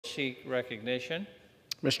seek recognition.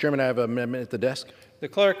 Mr. Chairman, I have an amendment at the desk. The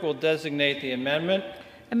clerk will designate the amendment.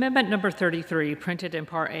 Amendment number 33, printed in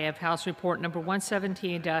Part A of House Report number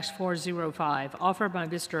 117-405, offered by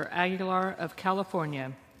Mr. Aguilar of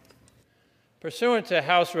California. Pursuant to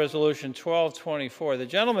House Resolution 1224, the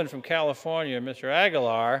gentleman from California, Mr.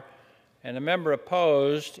 Aguilar, and a member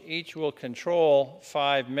opposed, each will control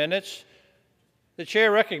 5 minutes. The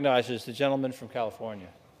chair recognizes the gentleman from California.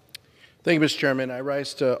 Thank you, Mr. Chairman. I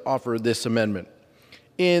rise to offer this amendment.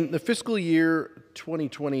 In the fiscal year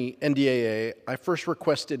 2020 NDAA, I first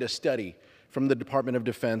requested a study from the Department of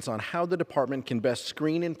Defense on how the department can best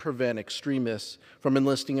screen and prevent extremists from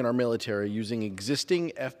enlisting in our military using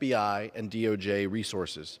existing FBI and DOJ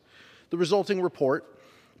resources. The resulting report,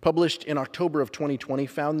 published in October of 2020,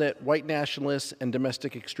 found that white nationalists and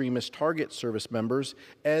domestic extremists target service members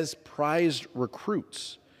as prized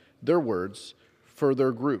recruits, their words, for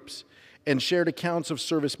their groups, and shared accounts of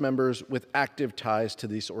service members with active ties to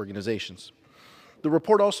these organizations. The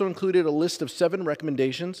report also included a list of 7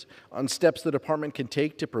 recommendations on steps the department can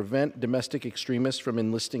take to prevent domestic extremists from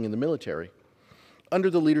enlisting in the military.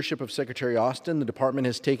 Under the leadership of Secretary Austin, the department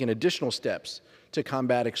has taken additional steps to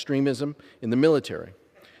combat extremism in the military.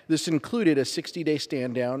 This included a 60-day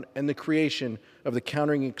stand-down and the creation of the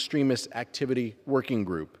Countering Extremist Activity Working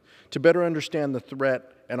Group to better understand the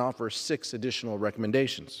threat and offer 6 additional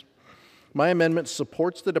recommendations. My amendment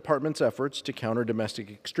supports the department's efforts to counter domestic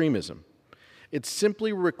extremism. It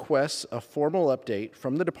simply requests a formal update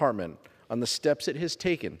from the department on the steps it has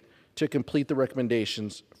taken to complete the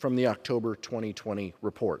recommendations from the October 2020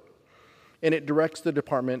 report. And it directs the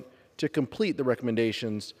department to complete the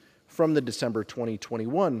recommendations from the December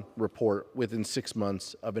 2021 report within 6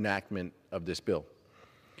 months of enactment of this bill.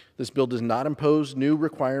 This bill does not impose new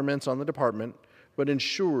requirements on the department, but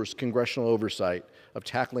ensures congressional oversight of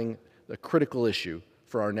tackling a critical issue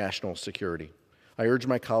for our national security. I urge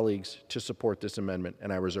my colleagues to support this amendment,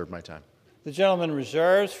 and I reserve my time. The gentleman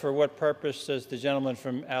reserves. For what purpose does the gentleman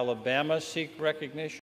from Alabama seek recognition?